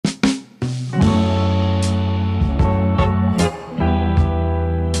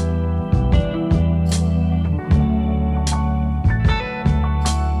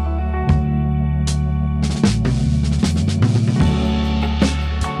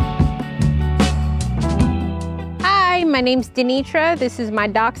my name's Denetra. This is my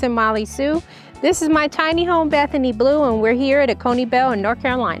dachshund Molly Sue. This is my tiny home Bethany Blue, and we're here at Acony in North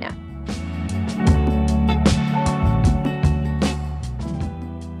Carolina.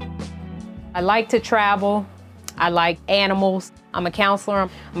 I like to travel. I like animals. I'm a counselor.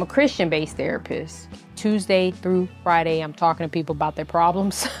 I'm a Christian-based therapist. Tuesday through Friday, I'm talking to people about their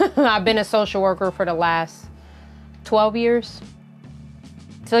problems. I've been a social worker for the last 12 years.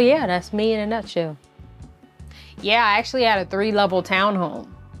 So yeah, that's me in a nutshell. Yeah, I actually had a 3-level townhome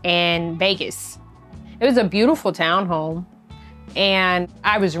in Vegas. It was a beautiful townhome, and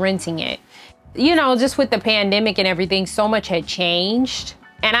I was renting it. You know, just with the pandemic and everything, so much had changed,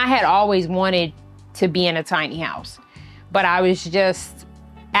 and I had always wanted to be in a tiny house, but I was just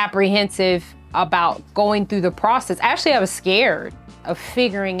apprehensive about going through the process. Actually, I was scared of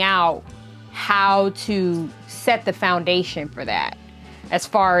figuring out how to set the foundation for that, as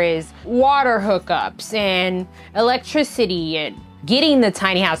far as water hookups and electricity and getting the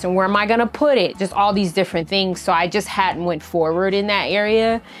tiny house and where am I gonna put it, just all these different things. So I just hadn't went forward in that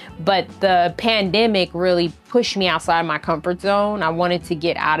area. But the pandemic really pushed me outside my comfort zone. I wanted to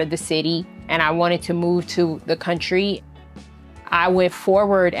get out of the city and I wanted to move to the country. I went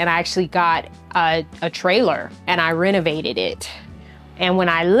forward and I actually got a trailer and I renovated it. And when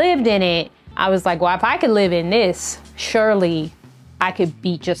I lived in it, I was like, well, if I could live in this, surely I could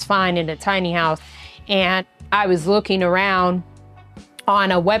be just fine in a tiny house. And I was looking around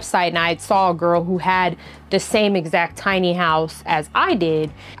on a website and I saw a girl who had the same exact tiny house as I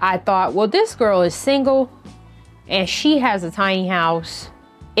did. I thought, well, this girl is single and she has a tiny house.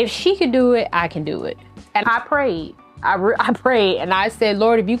 If she could do it, I can do it. And I prayed. I prayed and I said,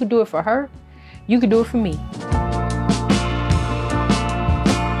 Lord, if you could do it for her, you could do it for me.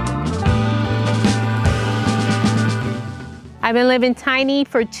 I've been living tiny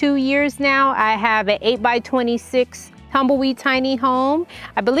for 2 years now. I have an 8x26 Tumbleweed tiny home.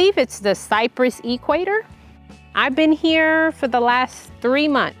 I believe it's the Cypress Equator. I've been here for the last 3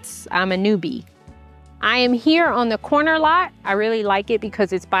 months. I'm a newbie. I am here on the corner lot. I really like it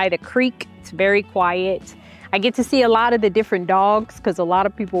because it's by the creek. It's very quiet. I get to see a lot of the different dogs because a lot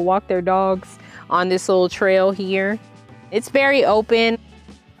of people walk their dogs on this little trail here. It's very open.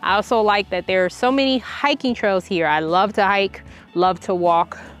 I also like that there are so many hiking trails here. I love to hike, love to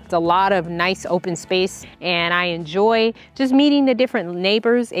walk. It's a lot of nice open space and I enjoy just meeting the different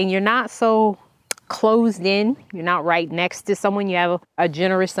neighbors, and you're not so closed in. You're not right next to someone. You have a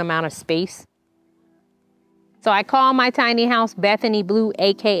generous amount of space. So I call my tiny house Bethany Blue,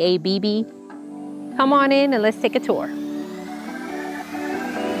 AKA BB. Come on in and let's take a tour.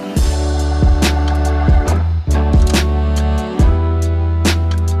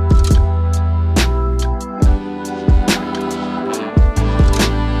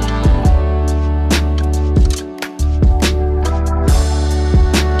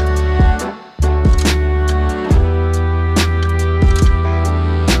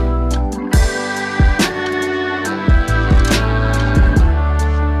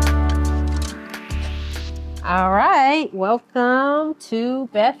 All right, welcome to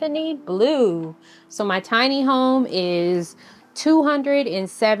Bethany Blue. So my tiny home is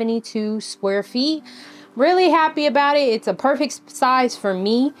 272 square feet. Really happy about it. It's a perfect size for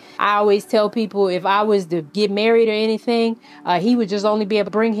me. I always tell people if I was to get married or anything, he would just only be able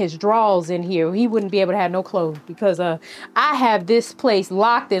to bring his drawers in here. He wouldn't be able to have no clothes because I have this place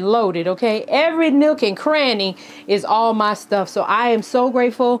locked and loaded, okay? Every nook and cranny is all my stuff. So I am so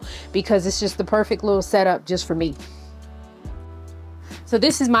grateful because it's just the perfect little setup just for me. So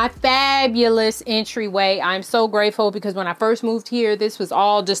this is my fabulous entryway. I'm so grateful because when I first moved here, this was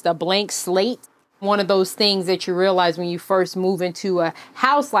all just a blank slate. One of those things that you realize when you first move into a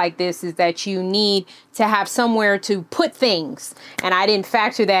house like this is that you need to have somewhere to put things. And I didn't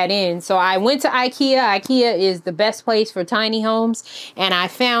factor that in. So I went to IKEA. IKEA is the best place for tiny homes. And I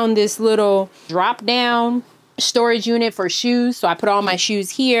found this little drop down storage unit for shoes. So I put all my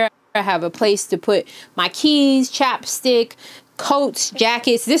shoes here. I have a place to put my keys, chapstick, coats,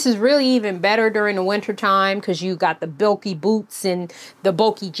 jackets. This is really even better during the winter time because you got the bulky boots and the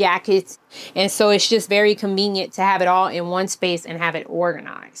bulky jackets. And so it's just very convenient to have it all in one space and have it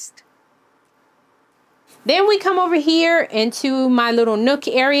organized. Then we come over here into my little nook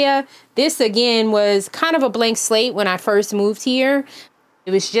area. This again was kind of a blank slate when I first moved here.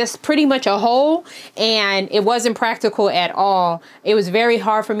 It was just pretty much a hole and it wasn't practical at all. It was very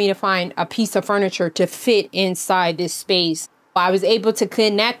hard for me to find a piece of furniture to fit inside this space. I was able to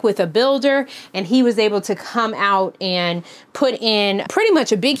connect with a builder and he was able to come out and put in pretty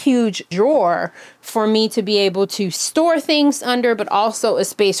much a big, huge drawer for me to be able to store things under, but also a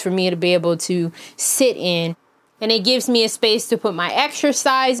space for me to be able to sit in. And it gives me a space to put my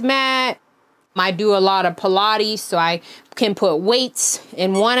exercise mat. I do a lot of Pilates, so I can put weights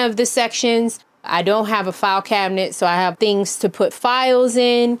in one of the sections. I don't have a file cabinet, so I have things to put files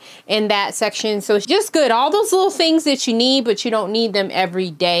in that section. So it's just good. All those little things that you need, but you don't need them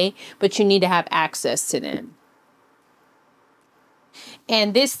every day, but you need to have access to them.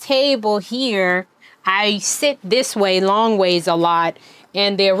 And this table here, I sit this way, long ways a lot.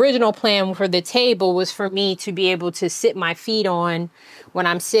 And the original plan for the table was for me to be able to sit my feet on when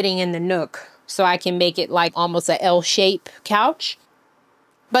I'm sitting in the nook. So I can make it like almost an L-shape couch.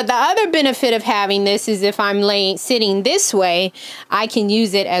 But the other benefit of having this is if I'm sitting this way, I can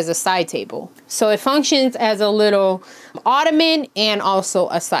use it as a side table. So it functions as a little ottoman and also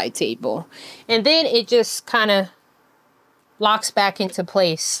a side table. And then it just kind of locks back into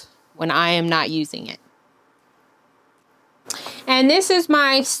place when I am not using it. And this is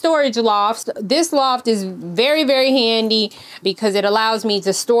my storage loft. This loft is very, very handy because it allows me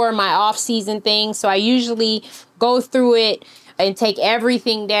to store my off-season things. So I usually go through it and take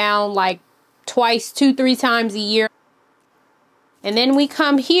everything down like twice, 2-3 times a year. And then we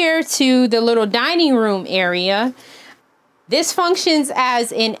come here to the little dining room area. This functions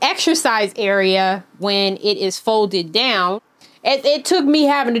as an exercise area when it is folded down. It took me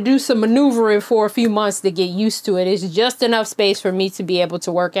having to do some maneuvering for a few months to get used to it. It's just enough space for me to be able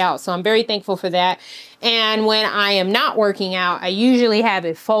to work out. So I'm very thankful for that. And when I am not working out, I usually have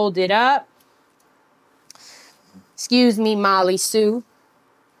it folded up. Excuse me, Molly Sue.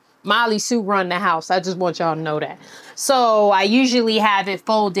 Molly Sue run the house. I just want y'all to know that. So I usually have it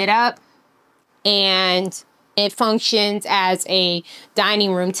folded up and it functions as a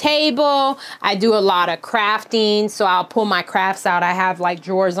dining room table. I do a lot of crafting, so I'll pull my crafts out. I have like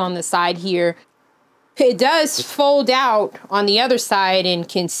drawers on the side here. It does fold out on the other side and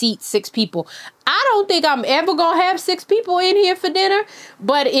can seat 6 people. I don't think I'm ever gonna have 6 people in here for dinner,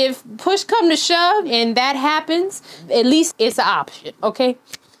 but if push come to shove and that happens, at least it's an option, okay?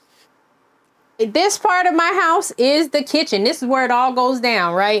 This part of my house is the kitchen. This is where it all goes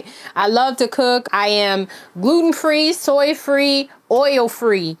down, right? I love to cook. I am gluten-free, soy-free,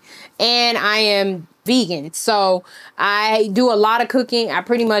 oil-free, and I am vegan. So I do a lot of cooking. I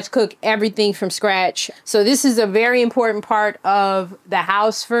pretty much cook everything from scratch. So this is a very important part of the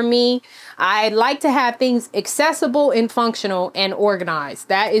house for me. I like to have things accessible and functional and organized.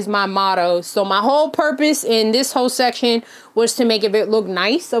 That is my motto. So my whole purpose in this whole section was to make it look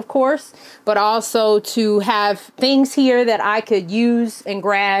nice, of course, but also to have things here that I could use and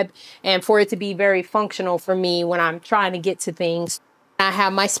grab and for it to be very functional for me when I'm trying to get to things. I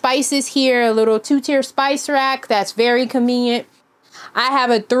have my spices here, a little 2-tier spice rack. That's very convenient. I have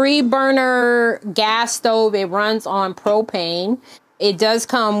a 3-burner gas stove. It runs on propane. It does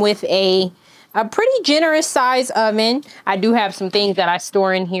come with a pretty generous size oven. I do have some things that I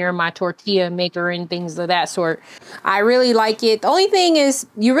store in here, my tortilla maker and things of that sort. I really like it. The only thing is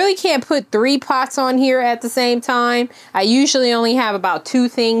you really can't put 3 pots on here at the same time. I usually only have about 2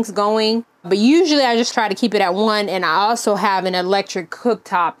 things going. But usually I just try to keep it at 1, and I also have an electric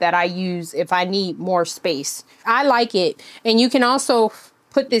cooktop that I use if I need more space. I like it. And you can also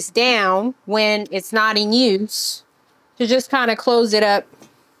put this down when it's not in use to just kind of close it up,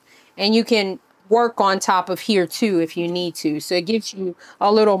 and you can work on top of here too if you need to. So it gives you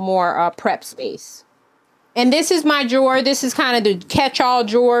a little more prep space. And this is my drawer. This is kind of the catch-all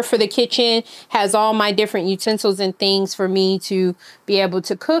drawer for the kitchen. Has all my different utensils and things for me to be able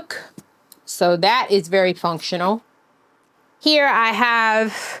to cook. So that is very functional. Here I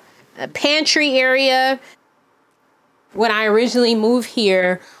have a pantry area. When I originally moved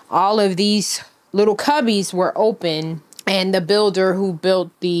here, all of these little cubbies were open, and the builder who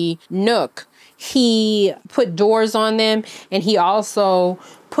built the nook, he put doors on them, and he also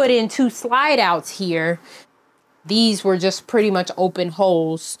put in 2 slide outs here. These were just pretty much open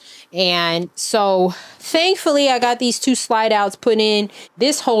holes. And so thankfully I got these 2 slide outs put in.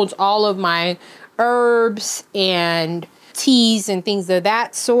 This holds all of my herbs and teas and things of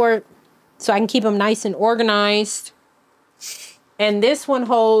that sort, so I can keep them nice and organized. And this one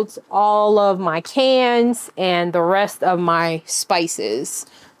holds all of my cans and the rest of my spices.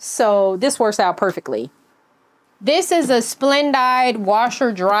 So this works out perfectly. This is a Splendide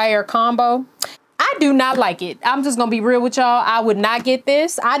washer dryer combo. I do not like it. I'm just gonna be real with y'all. I would not get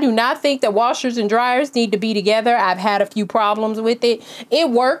this. I do not think that washers and dryers need to be together. I've had a few problems with it.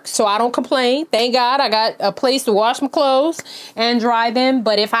 It works, so I don't complain. Thank God I got a place to wash my clothes and dry them.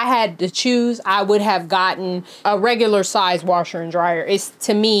 But if I had to choose, I would have gotten a regular size washer and dryer. It's,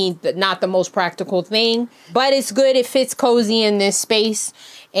 to me, not the most practical thing, but it's good. It fits cozy in this space.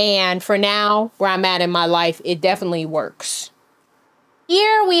 And for now, where I'm at in my life, it definitely works.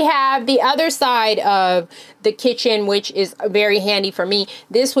 Here we have the other side of the kitchen, which is very handy for me.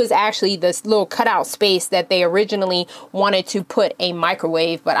 This was actually this little cutout space that they originally wanted to put a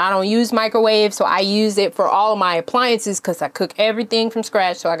microwave, but I don't use microwave, so I use it for all of my appliances because I cook everything from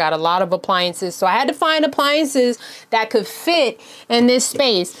scratch, so I got a lot of appliances. So I had to find appliances that could fit in this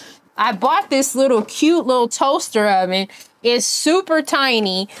space. I bought this little cute little toaster oven. It's super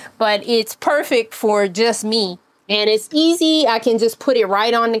tiny, but it's perfect for just me. And it's easy. I can just put it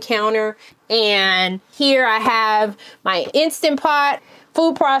right on the counter. And here I have my Instant Pot,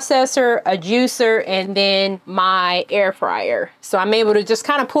 food processor, a juicer, and then my air fryer. So I'm able to just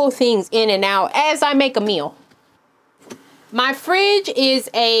kind of pull things in and out as I make a meal. My fridge is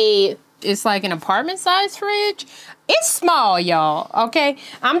it's like an apartment size fridge. It's small, y'all, okay?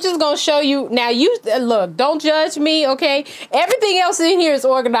 I'm just gonna show you. Now, you look, don't judge me, okay? Everything else in here is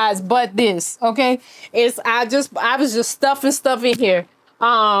organized but this, okay? I was just stuffing stuff in here.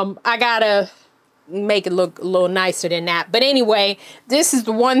 I gotta make it look a little nicer than that. But anyway, this is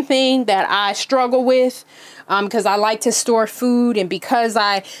the one thing that I struggle with because I like to store food, and because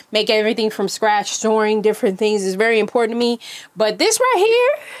I make everything from scratch, storing different things is very important to me. But this right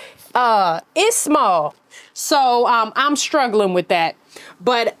here, it's small. So I'm struggling with that,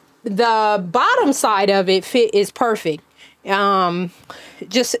 but the bottom side of it is perfect. It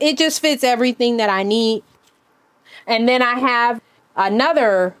just fits everything that I need. And then I have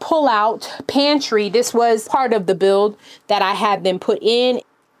another pull-out pantry. This was part of the build that I had them put in.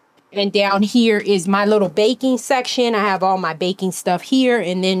 And down here is my little baking section. I have all my baking stuff here,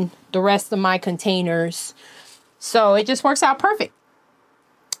 and then the rest of my containers. So it just works out perfect.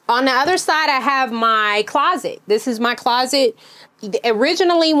 On the other side, I have my closet. This is my closet.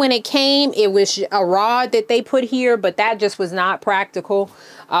 Originally, when it came, it was a rod that they put here, but that just was not practical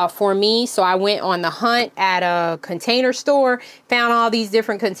for me. So I went on the hunt at a container store, found all these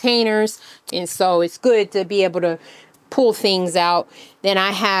different containers. And so it's good to be able to pull things out. Then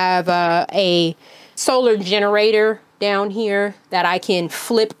I have a solar generator down here that I can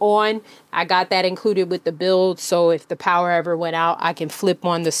flip on. I got that included with the build, so if the power ever went out, I can flip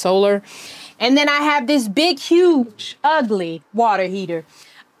on the solar. And then I have this big, huge, ugly water heater.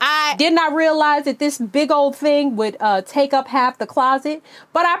 I did not realize that this big old thing would take up half the closet,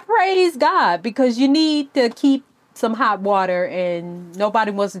 but I praise God because you need to keep some hot water and nobody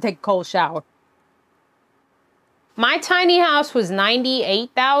wants to take a cold shower. My tiny house was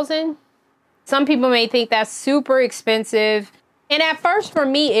 $98,000. Some people may think that's super expensive. And at first for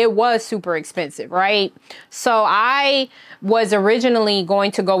me, it was super expensive, right? So I was originally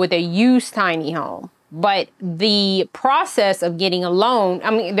going to go with a used tiny home. But the process of getting a loan,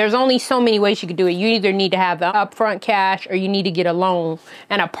 I mean, there's only so many ways you could do it. You either need to have the upfront cash or you need to get a loan.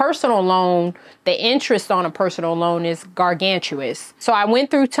 And a personal loan, the interest on a personal loan is gargantuous. So I went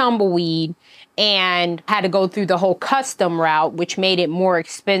through Tumbleweed and had to go through the whole custom route, which made it more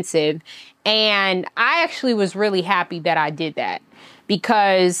expensive. And I actually was really happy that I did that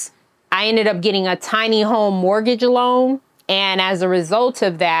because I ended up getting a tiny home mortgage loan. And as a result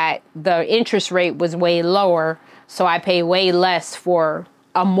of that, the interest rate was way lower. So I pay way less for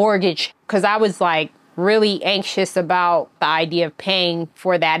a mortgage because I was like really anxious about the idea of paying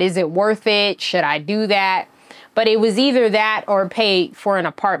for that. Is it worth it? Should I do that? But it was either that or pay for an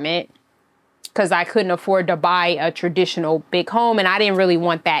apartment because I couldn't afford to buy a traditional big home. And I didn't really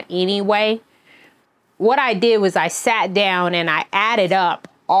want that anyway. What I did was I sat down and I added up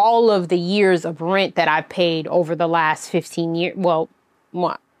all of the years of rent that I paid over the last 15 years. Well,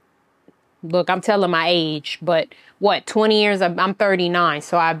 what? Look, I'm telling my age, but what, 20 years? I'm 39,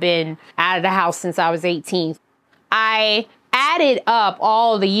 so I've been out of the house since I was 18. I added up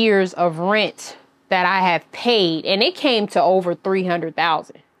all the years of rent that I have paid, and it came to over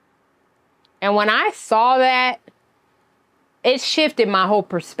 $300,000. And when I saw that, it shifted my whole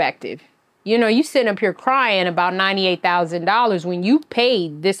perspective. You know, you sitting up here crying about $98,000 when you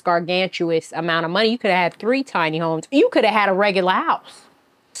paid this gargantuous amount of money. You could have had 3 tiny homes. You could have had a regular house.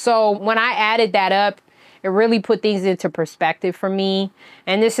 So when I added that up, it really put things into perspective for me.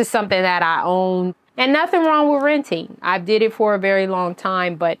 And this is something that I own. And nothing wrong with renting. I did it for a very long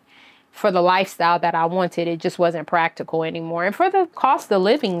time, but for the lifestyle that I wanted, it just wasn't practical anymore. And for the cost of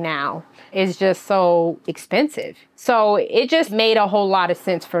living now, it's just so expensive. So it just made a whole lot of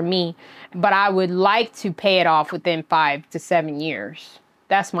sense for me. But I would like to pay it off within 5 to 7 years.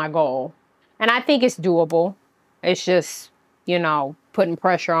 That's my goal. And I think it's doable. It's just, you know, putting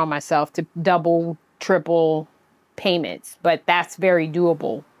pressure on myself to double, triple payments. But that's very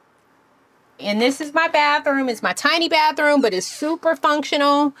doable. And this is my bathroom. It's my tiny bathroom, but it's super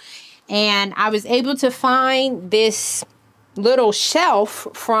functional. And I was able to find this little shelf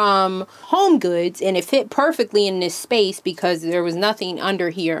from Home Goods, and it fit perfectly in this space because there was nothing under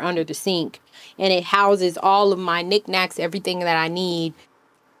here, under the sink. And it houses all of my knickknacks, everything that I need.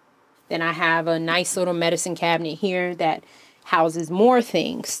 Then I have a nice little medicine cabinet here that houses more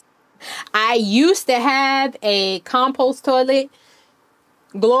things. I used to have a compost toilet.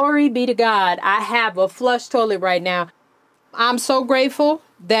 Glory be to God, I have a flush toilet right now. I'm so grateful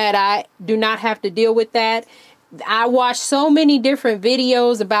that I do not have to deal with that. I watched so many different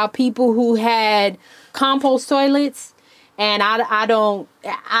videos about people who had compost toilets, and I don't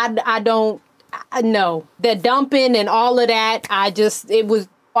know the dumping and all of that.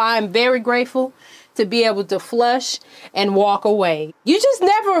 I'm very grateful to be able to flush and walk away. You just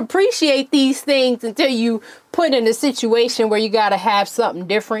never appreciate these things until you put in a situation where you got to have something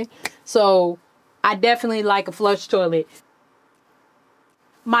different. So I definitely like a flush toilet.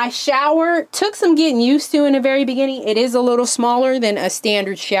 My shower took some getting used to in the very beginning. It is a little smaller than a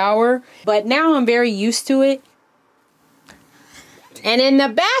standard shower, but now I'm very used to it. And in the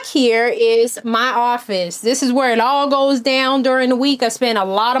back here is my office. This is where it all goes down during the week. I spend a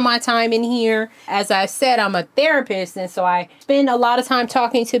lot of my time in here. As I said, I'm a therapist, and so I spend a lot of time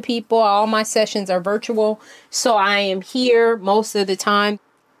talking to people. All my sessions are virtual, so I am here most of the time.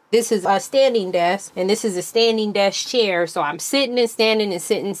 This is a standing desk, and this is a standing desk chair. So I'm sitting and standing and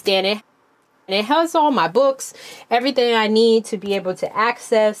sitting and standing. And it has all my books, everything I need to be able to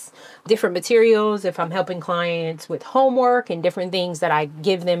access different materials if I'm helping clients with homework and different things that I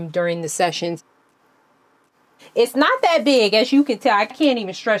give them during the sessions. It's not that big, as you can tell. I can't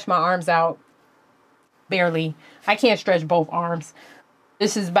even stretch my arms out. Barely. I can't stretch both arms.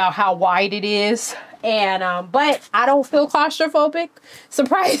 This is about how wide it is. And but I don't feel claustrophobic.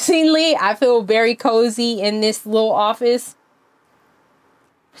 Surprisingly, I feel very cozy in this little office.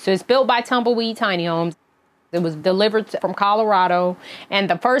 So it's built by Tumbleweed Tiny Homes. It was delivered from Colorado. And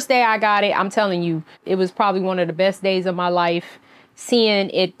the first day I got it, I'm telling you, it was probably one of the best days of my life, seeing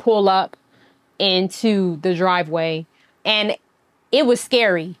it pull up into the driveway. And it was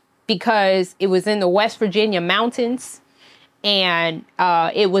scary because it was in the West Virginia mountains. And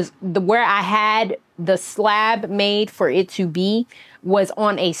it was where I had the slab made for it to be was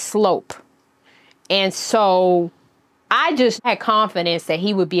on a slope. And so I just had confidence that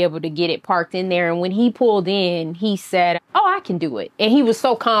he would be able to get it parked in there. And when he pulled in, he said, "Oh, I can do it." And he was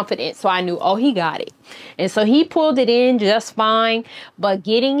so confident. So I knew, oh, he got it. And so he pulled it in just fine. But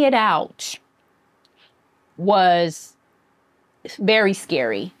getting it out was very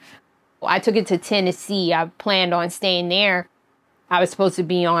scary. I took it to Tennessee. I planned on staying there. I was supposed to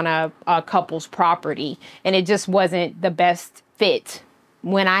be on a couple's property, and it just wasn't the best fit.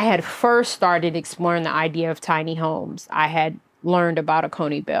 When I had first started exploring the idea of tiny homes, I had learned about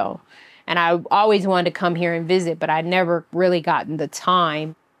Acony, and I always wanted to come here and visit, but I'd never really gotten the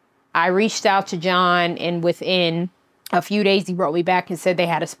time. I reached out to John, and within a few days, he wrote me back and said they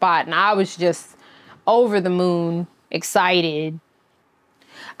had a spot, and I was just over the moon excited.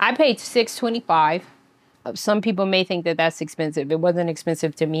 I paid $625. Some people may think that that's expensive. It wasn't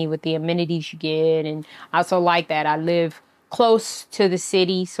expensive to me with the amenities you get, and I also like that I live close to the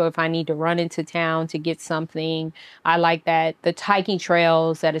city, so if I need to run into town to get something, I like that. The hiking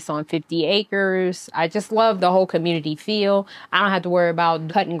trails, that it's on 50 acres. I just love the whole community feel. I don't have to worry about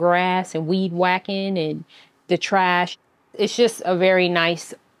cutting grass and weed whacking and the trash. It's just a very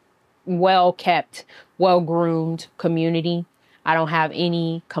nice, well-kept, well-groomed community. I don't have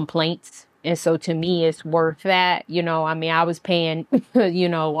any complaints. And so to me, it's worth that. You know, I mean, I was paying, you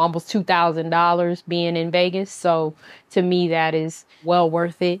know, almost $2,000 being in Vegas. So to me, that is well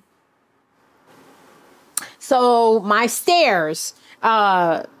worth it. So my stairs,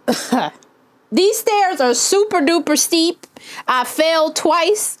 these stairs are super duper steep. I fell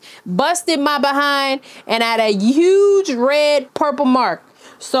twice, busted my behind, and had a huge red purple mark.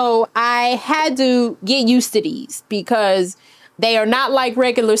 So I had to get used to these because they are not like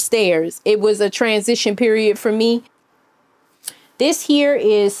regular stairs. It was a transition period for me. This here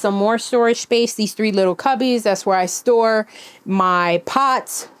is some more storage space. These 3 little cubbies, that's where I store my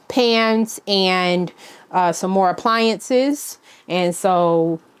pots, pans, and some more appliances. And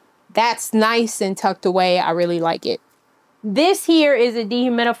so that's nice and tucked away. I really like it. This here is a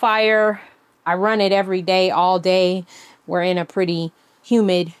dehumidifier. I run it every day, all day. We're in a pretty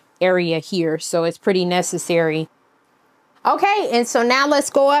humid area here, so it's pretty necessary. Okay, and so now let's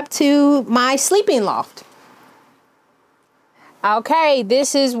go up to my sleeping loft. Okay,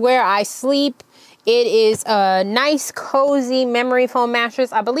 this is where I sleep It is a nice, cozy memory foam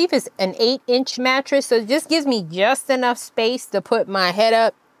mattress. I believe it's an 8-inch mattress, so it just gives me just enough space to put my head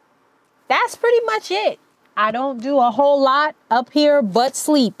up. That's pretty much it. I don't do a whole lot up here but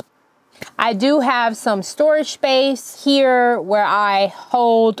sleep. I do have some storage space here where I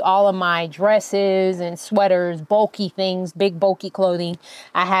hold all of my dresses and sweaters, bulky things, big bulky clothing.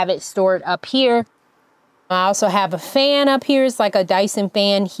 I have it stored up here. I also have a fan up here. It's like a Dyson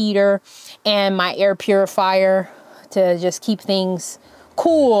fan heater, and my air purifier to just keep things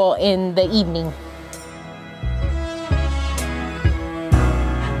cool in the evening.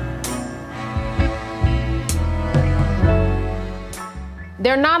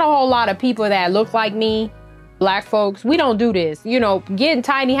 There are not a whole lot of people that look like me. Black folks, we don't do this. You know, getting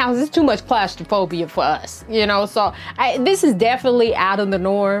tiny houses is too much claustrophobia for us, you know? So this is definitely out of the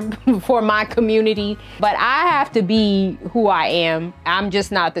norm for my community, but I have to be who I am. I'm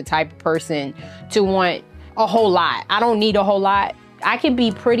just not the type of person to want a whole lot. I don't need a whole lot. I can be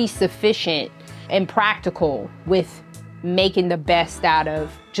pretty sufficient and practical with making the best out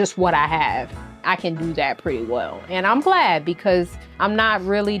of just what I have. I can do that pretty well. And I'm glad because I'm not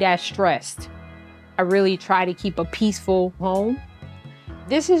really that stressed. I really try to keep a peaceful home.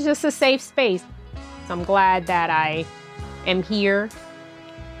 This is just a safe space. I'm glad that I am here.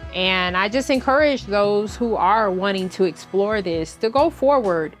 And I just encourage those who are wanting to explore this to go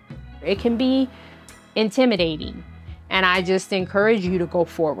forward. It can be intimidating. And I just encourage you to go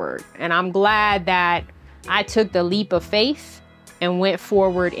forward. And I'm glad that I took the leap of faith and went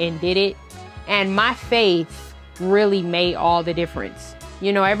forward and did it. And my faith really made all the difference.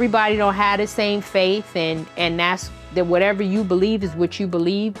 You know, everybody don't have the same faith, and that's that whatever you believe is what you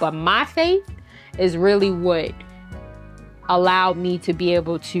believe. But my faith is really what allowed me to be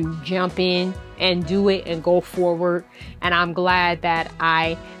able to jump in and do it and go forward. And I'm glad that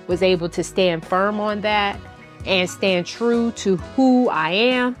I was able to stand firm on that and stand true to who I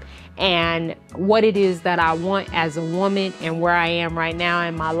am and what it is that I want as a woman and where I am right now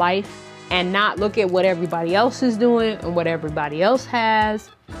in my life. And not look at what everybody else is doing and what everybody else has,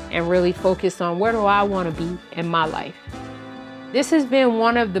 and really focus on where do I want to be in my life. This has been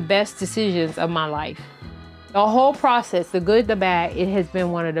one of the best decisions of my life. The whole process, the good, the bad, it has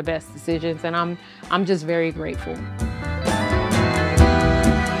been one of the best decisions, and I'm just very grateful.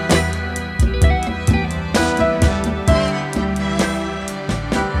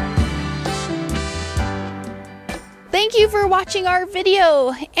 Thank you for watching our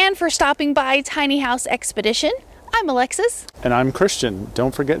video and for stopping by Tiny House Expedition. I'm Alexis. And I'm Christian.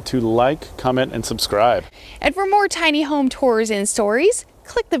 Don't forget to like, comment, and subscribe. And for more tiny home tours and stories,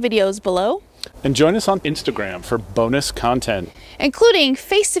 click the videos below. And join us on Instagram for bonus content, including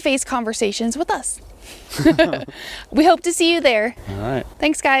face-to-face conversations with us. We hope to see you there. All right.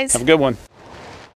 Thanks, guys. Have a good one.